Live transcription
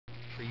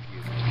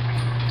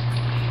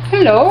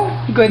Hello,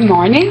 good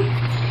morning.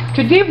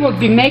 Today we'll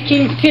be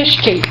making fish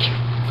cake.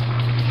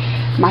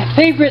 My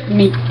favorite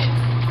meat.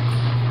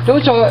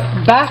 Those are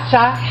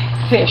basa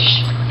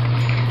fish.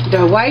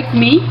 The white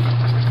meat,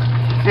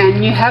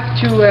 and you have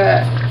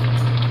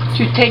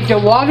to take the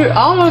water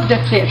out of the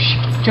fish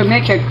to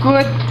make a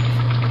good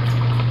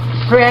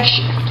fresh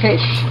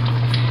fish.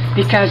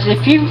 Because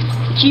if you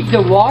keep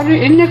the water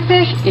in the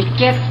fish, it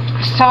gets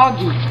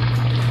soggy.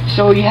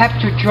 So you have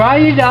to dry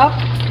it up,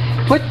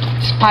 put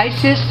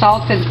spices,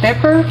 salt and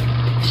pepper,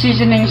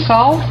 seasoning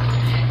salt,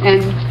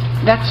 and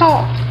that's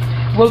all.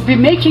 We'll be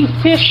making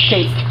fish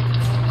cake.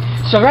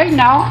 So right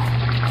now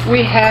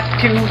we have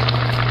to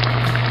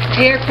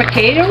tear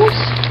potatoes.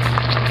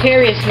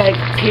 Here is like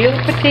peeled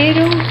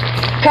potatoes,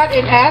 cut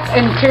in half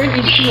and turn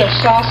into a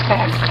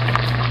saucepan.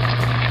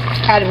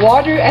 Add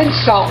water and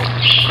salt.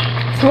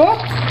 Cook,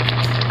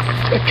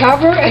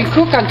 cover and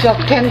cook until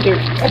tender,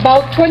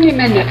 about 20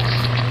 minutes.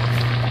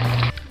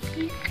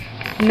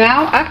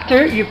 Now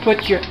after, you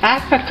put your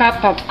half a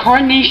cup of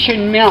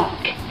carnation milk.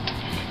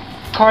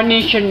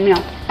 Carnation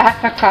milk,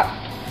 half a cup.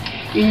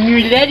 And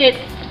you let it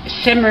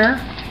simmer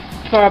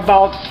for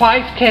about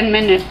 5-10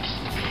 minutes.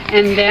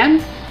 And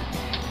then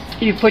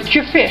you put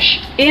your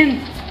fish in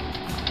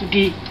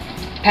the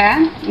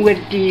pan with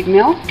the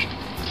milk.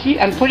 See,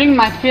 I'm putting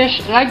my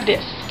fish like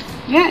this.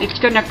 Yeah, it's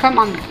gonna come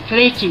on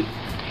flaky.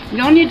 You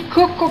don't need to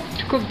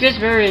cook this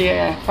very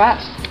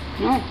fast.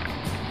 No.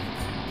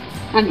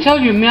 Until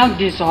your milk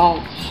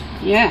dissolves.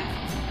 Yeah.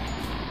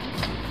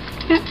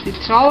 Yeah,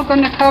 it's all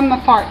gonna come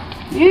apart.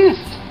 Yes.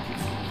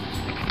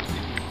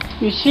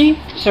 You see?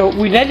 So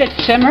we let it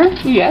simmer.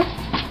 Yes.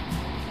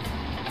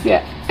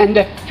 Yeah. And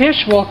the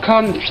fish will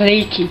come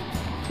flaky.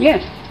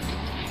 Yes.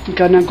 You're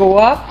gonna go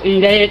up and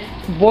let it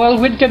boil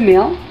with the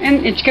milk,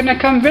 and it's gonna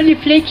come really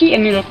flaky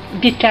and it'll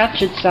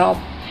detach itself.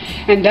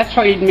 And that's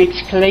why it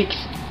makes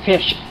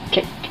fish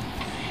cake.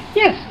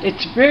 Yes,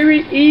 it's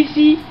very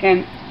easy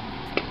and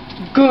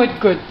good.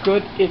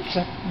 It's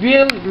a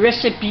real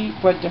recipe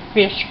for the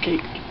fish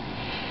cake.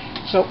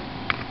 So,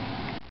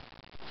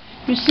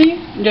 you see,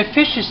 the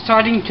fish is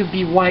starting to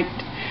be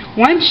white.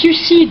 Once you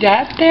see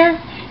that there,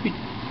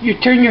 you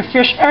turn your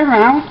fish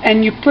around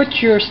and you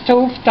put your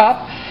stove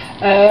top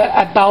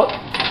about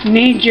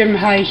medium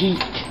high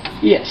heat.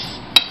 Yes.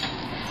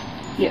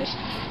 Yes.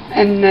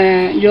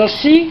 And you'll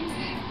see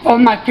all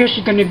my fish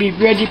are going to be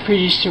ready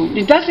pretty soon.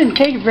 It doesn't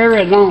take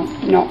very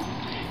long, no.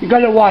 You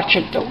gotta watch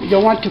it though. You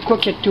don't want to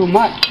cook it too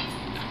much.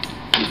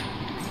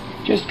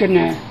 Just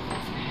gonna,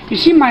 you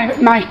see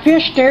my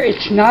fish there,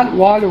 it's not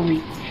watery.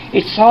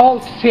 It's all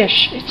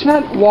fish. It's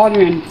not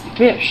water and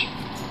fish.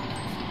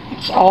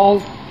 It's all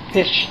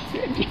fish.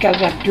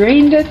 Because I've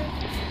drained it,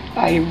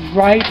 I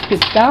wiped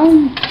it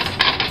down,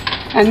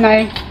 and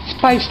I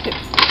spiced it.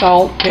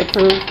 Salt,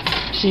 pepper,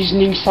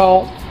 seasoning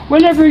salt,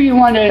 whatever you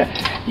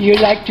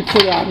like to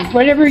put on,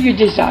 whatever you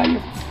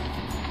desire.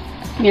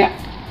 Yeah.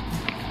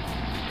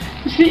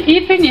 See,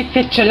 even if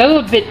it's a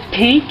little bit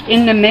pink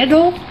in the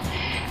middle,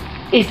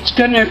 it's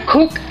gonna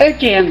cook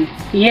again.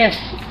 Yes,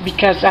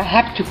 because I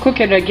have to cook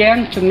it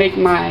again to make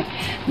my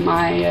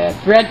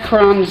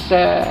breadcrumbs.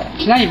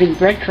 It's not even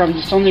breadcrumbs,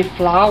 it's only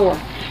flour.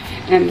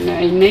 And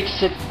it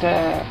makes it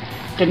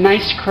the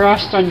nice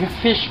crust on your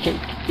fish cake.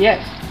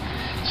 Yes.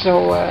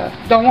 So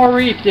don't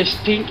worry if there's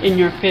pink in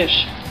your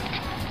fish.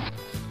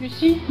 You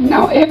see,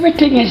 now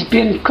everything has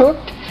been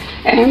cooked,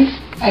 and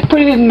I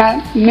put it in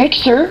my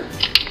mixer.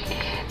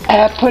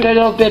 Put a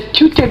little bit,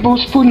 2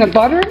 tablespoons of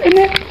butter in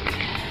it.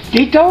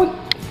 They don't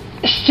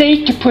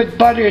say to put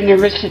butter in the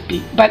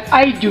recipe, but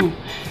I do.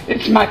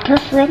 It's my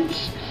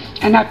preference,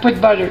 and I put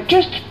butter.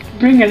 Just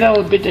bring a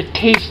little bit of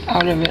taste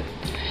out of it.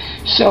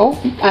 So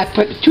I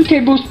put 2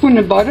 tablespoons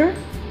of butter,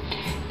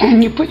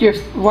 and you put your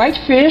white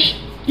fish,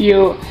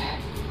 your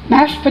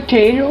mashed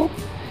potato,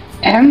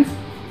 and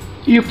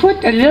you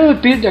put a little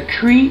bit of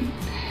cream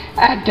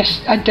at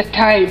the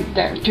time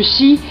there to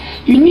see.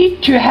 You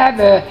need to have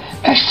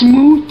a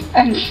smooth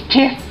and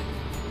stiff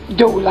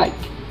dough like.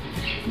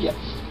 Yes.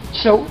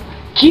 So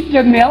keep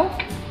the milk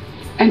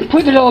and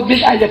put a little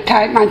bit at a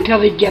time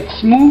until it gets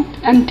smooth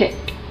and thick.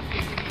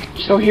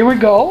 So here we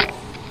go.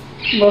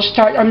 We'll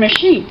start our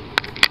machine.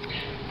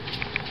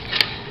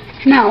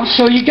 Now,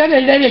 so you gotta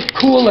let it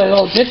cool a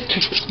little bit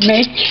to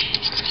make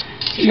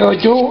your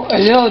dough a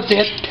little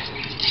bit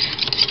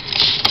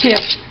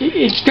stiff.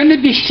 It's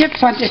gonna be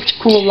stiff once it's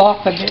cooled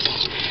off a bit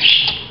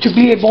to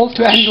be able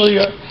to handle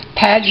your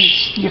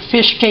patties, your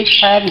fish cake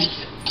patties.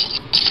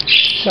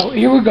 So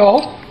here we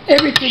go.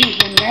 Everything is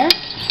in there.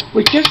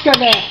 We just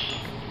gotta,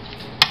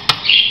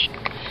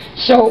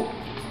 so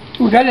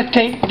we gotta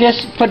take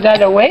this, put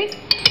that away,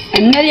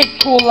 and let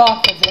it cool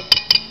off a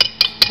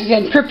bit. And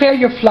then prepare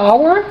your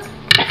flour.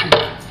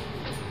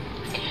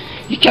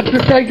 You can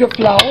prepare your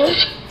flour.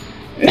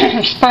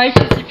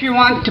 Spices if you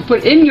want to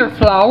put in your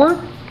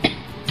flour.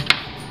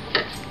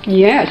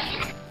 Yes.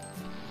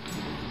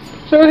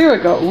 So here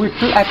we go.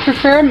 I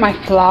prepare my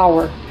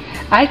flour.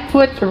 I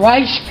put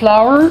rice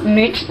flour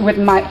mixed with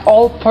my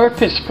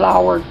all-purpose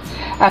flour.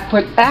 I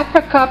put half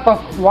a cup of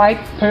white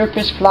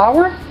purpose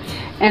flour,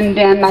 and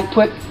then I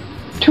put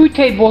 2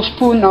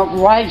 tablespoons of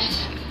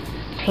rice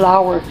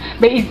flour.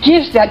 But it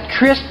gives that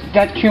crisp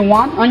that you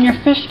want on your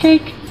fish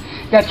cake.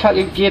 That's what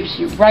it gives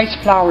you, rice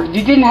flour.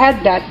 You didn't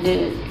have that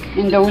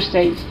in those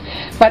days.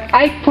 But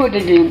I put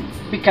it in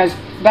because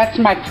that's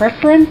my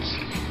preference.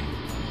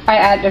 I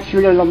add a few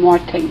little more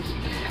things.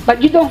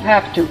 But you don't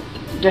have to.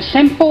 The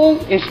simple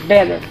is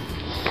better.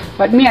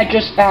 But me, I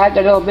just add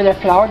a little bit of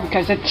flour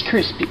because it's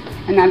crispy.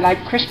 And I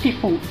like crispy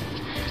food.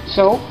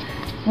 So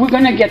we're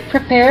going to get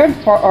prepared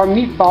for our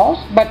meatballs.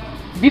 But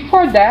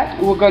before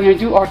that, we're going to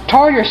do our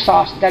tartar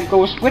sauce that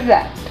goes with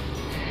that.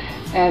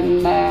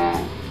 And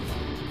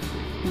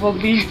we'll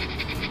be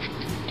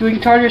doing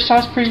tartar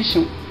sauce pretty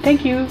soon.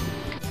 Thank you.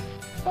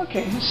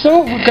 Okay,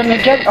 so we're going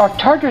to get our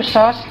tartar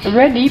sauce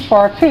ready for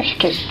our fish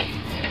cake.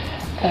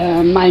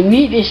 My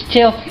meat is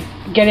still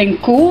getting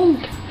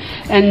cooled,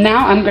 and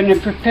now I'm going to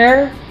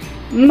prepare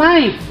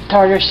my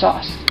tartar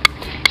sauce.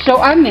 So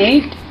I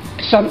made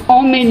some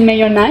homemade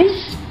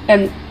mayonnaise,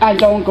 and I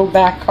don't go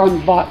back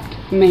on bought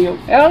mayo.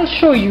 I'll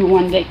show you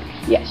one day.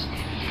 Yes,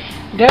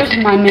 there's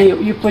my mayo.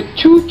 You put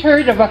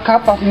 2/3 of a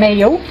cup of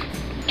mayo,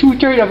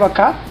 2/3 of a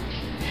cup,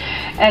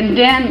 and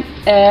then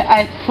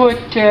I put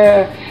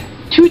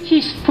 2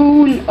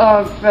 teaspoons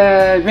of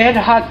red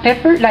hot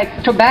pepper,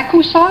 like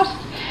tobacco sauce.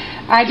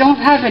 I don't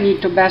have any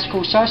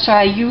Tabasco sauce, so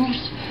I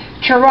use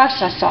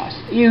Churrasa sauce.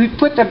 You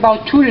put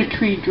about 2 to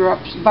 3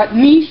 drops, but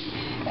me,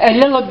 a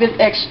little bit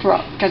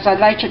extra, because I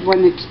like it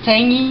when it's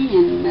tangy,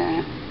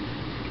 and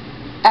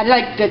I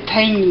like the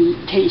tangy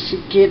taste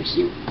it gives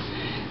you.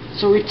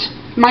 So it's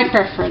my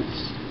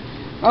preference.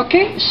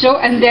 Okay, so,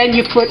 and then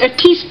you put a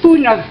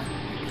teaspoon of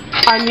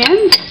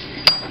onions,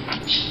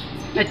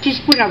 a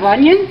teaspoon of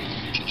onion.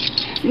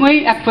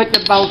 Wait, I put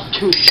about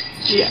 2,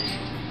 yes.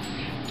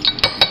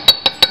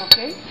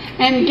 Okay,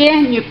 and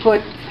then you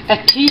put a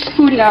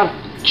teaspoon of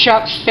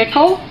chopped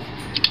pickle.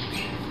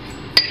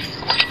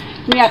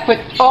 Me, I put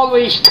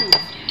always 2,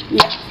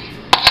 yes.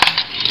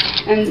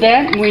 And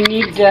then we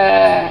need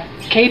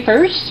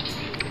capers.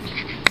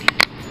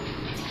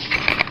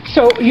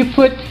 So you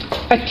put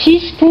a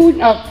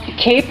teaspoon of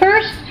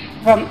capers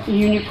from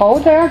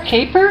Unico there,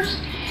 capers.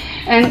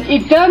 And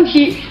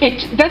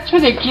that's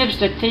what it gives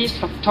the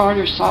taste of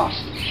tartar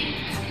sauce.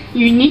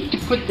 You need to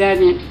put that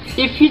in.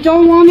 If you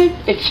don't want it,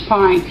 it's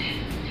fine.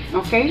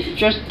 Okay,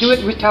 just do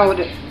it without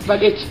it.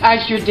 But it's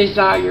as you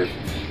desire.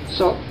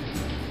 So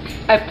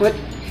I put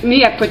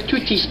 2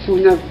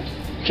 teaspoons of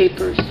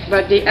capers,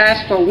 but they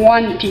ask for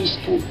 1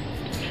 teaspoon.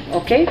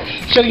 Okay,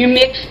 so you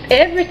mix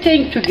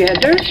everything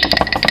together.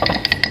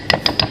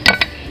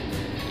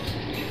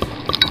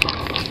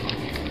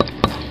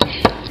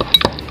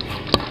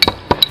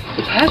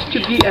 It has to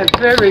be a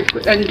very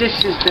good, and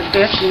this is the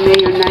best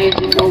mayonnaise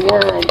in the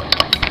world.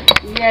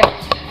 Yes,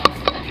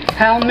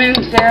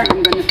 Hellmann's there.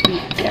 I'm going to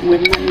feed them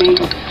with my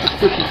mayo.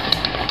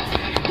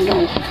 No,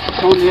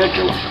 it's only a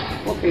joke.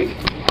 Okay,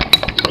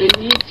 it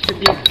needs to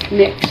be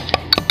mixed.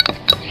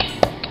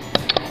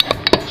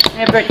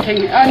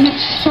 Everything, and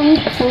it's so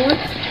good.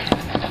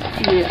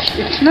 Yes,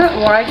 it's not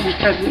white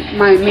because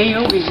my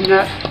mayo is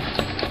not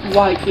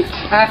white. It's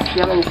half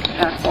yellow,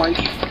 half white,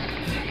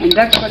 and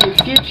that's what it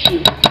gives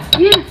you.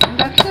 Yeah, and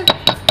that's it.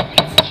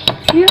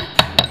 Yeah.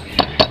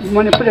 You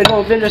want to put a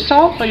little bit of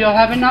salt, so you'll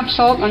have enough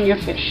salt on your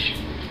fish.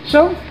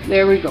 So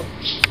there we go.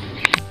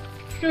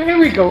 So here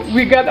we go.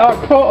 We got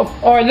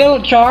our little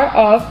jar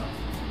of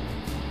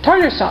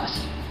tartar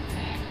sauce.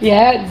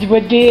 Yeah,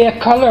 with the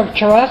color of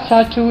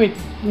Churrasa too, it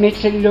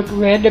makes it look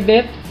red a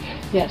bit.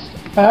 Yes,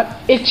 but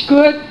it's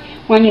good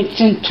when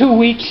it's in 2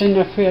 weeks in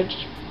the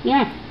fridge.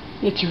 Yeah,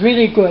 it's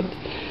really good.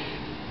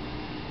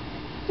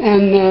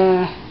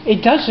 And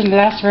it doesn't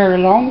last very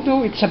long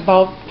though. It's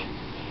about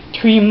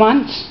 3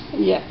 months.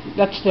 Yeah,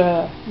 that's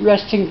the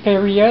resting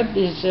period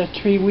is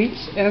 3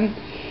 weeks, and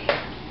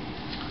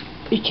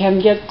it can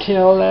get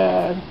till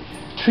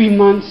 3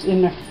 months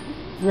in the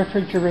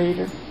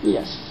refrigerator.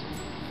 Yes.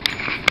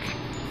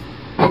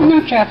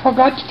 Okay, I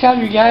forgot to tell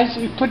you guys,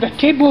 you put a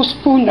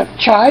tablespoon of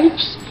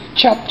chives,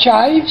 chopped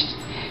chives,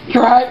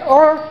 dry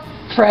or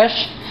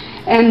fresh,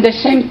 and the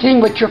same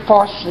thing with your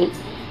parsley.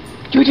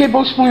 2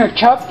 tablespoons of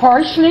chopped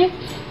parsley,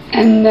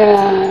 and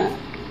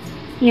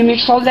you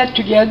mix all that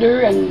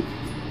together, and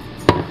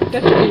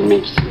that's what it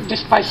makes the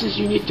spices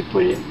you need to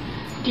put in.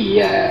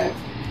 The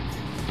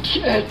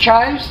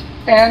chives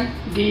and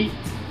the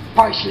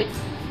parsley.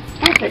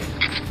 Okay.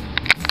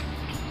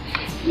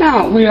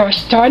 Now we are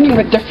starting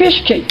with the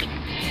fish cake.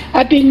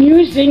 I've been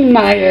using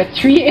my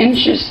 3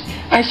 inches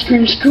ice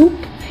cream scoop,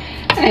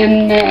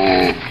 and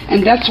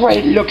that's what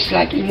it looks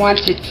like. And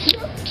once it's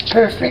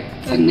perfect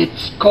and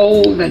it's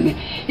cold and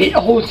it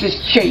holds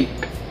its shape.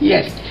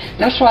 Yes,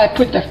 that's why I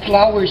put the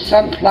flour,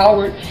 some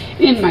flour,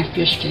 in my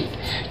fish cake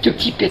to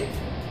keep it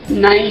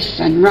nice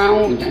and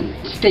round and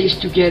stays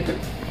together.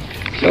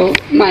 So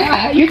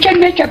you can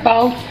make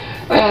about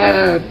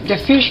the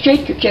fish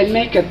cake. You can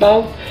make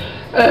about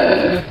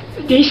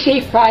they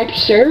say 5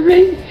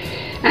 serving,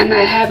 and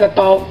I have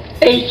about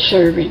 8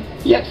 serving.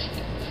 Yes.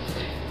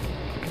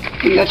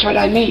 And that's what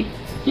I made.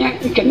 Yeah,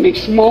 you can make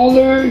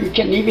smaller, you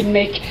can even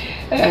make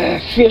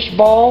fish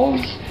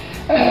balls,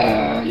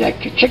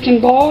 like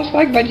chicken balls,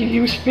 but you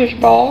use fish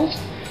balls.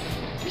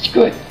 It's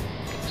good.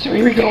 So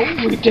here we go.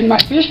 We did my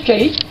fish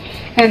cake,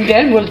 and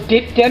then we'll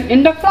dip them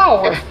in the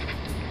flour.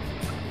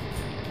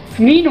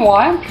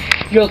 Meanwhile,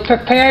 you'll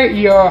prepare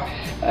your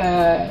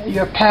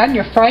pan,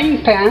 your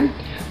frying pan,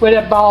 with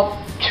about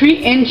 3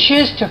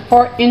 inches to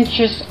 4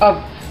 inches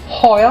of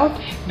oil,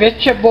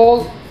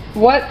 vegetable,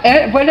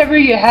 whatever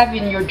you have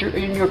in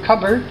your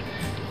cupboard.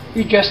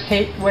 You just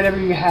take whatever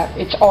you have.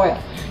 It's oil.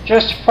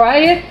 Just fry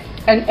it,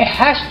 and it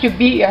has to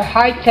be a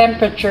high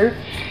temperature,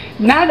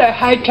 not a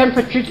high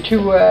temperature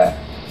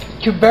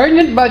to burn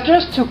it, but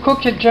just to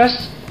cook it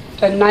just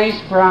a nice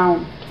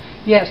brown.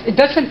 Yes, it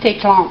doesn't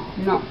take long.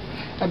 No,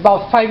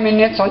 about 5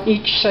 minutes on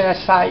each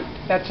side.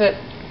 That's it.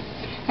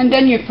 And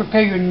then you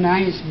prepare your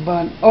nice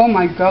bun. Oh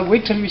my God!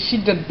 Wait till you see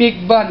the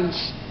big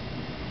buns.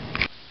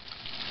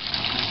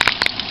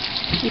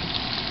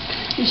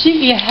 You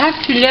see, you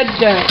have to let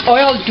the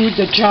oil do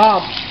the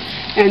job,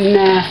 and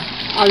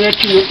I'll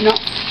let you know. No,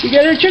 you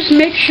gotta just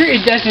make sure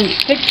it doesn't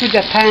stick to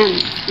the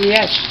pan.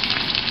 Yes,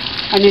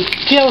 and it's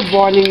still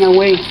boiling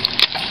away.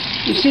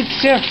 You see, it's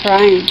still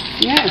frying.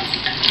 Yes,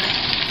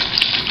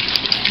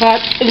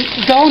 but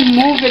don't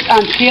move it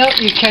until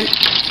you can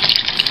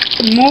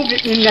move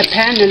it in the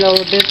pan a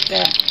little bit.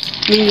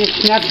 I mean,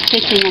 it's not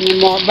sticking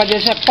anymore. But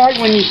there's a part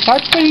when you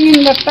start putting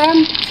in the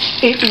pan,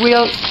 it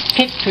will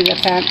stick to the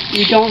pan.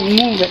 You don't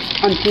move it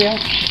until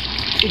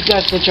it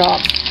does the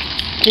job.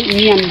 See,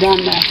 me, I'm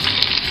done there.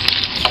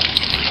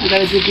 I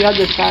gotta do the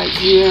other side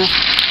here.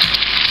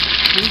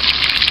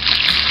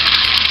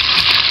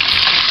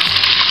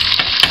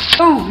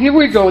 Oh, here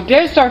we go.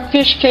 There's our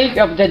fish cake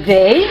of the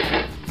day.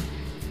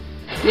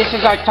 This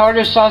is our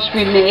tartar sauce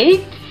we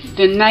made.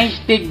 The nice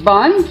big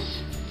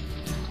buns,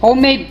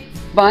 homemade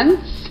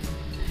buns.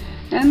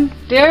 And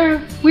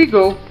there we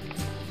go.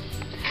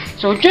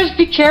 So just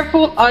be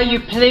careful how you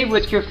play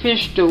with your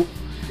fish dough.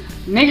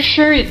 Make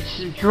sure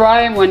it's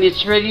dry when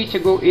it's ready to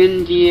go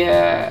in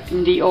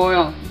the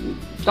oil.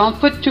 Don't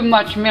put too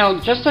much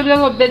milk, just a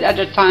little bit at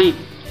a time.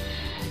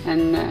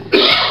 And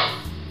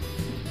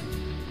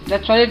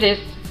that's what it is.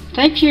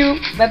 Thank you.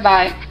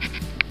 Bye-bye.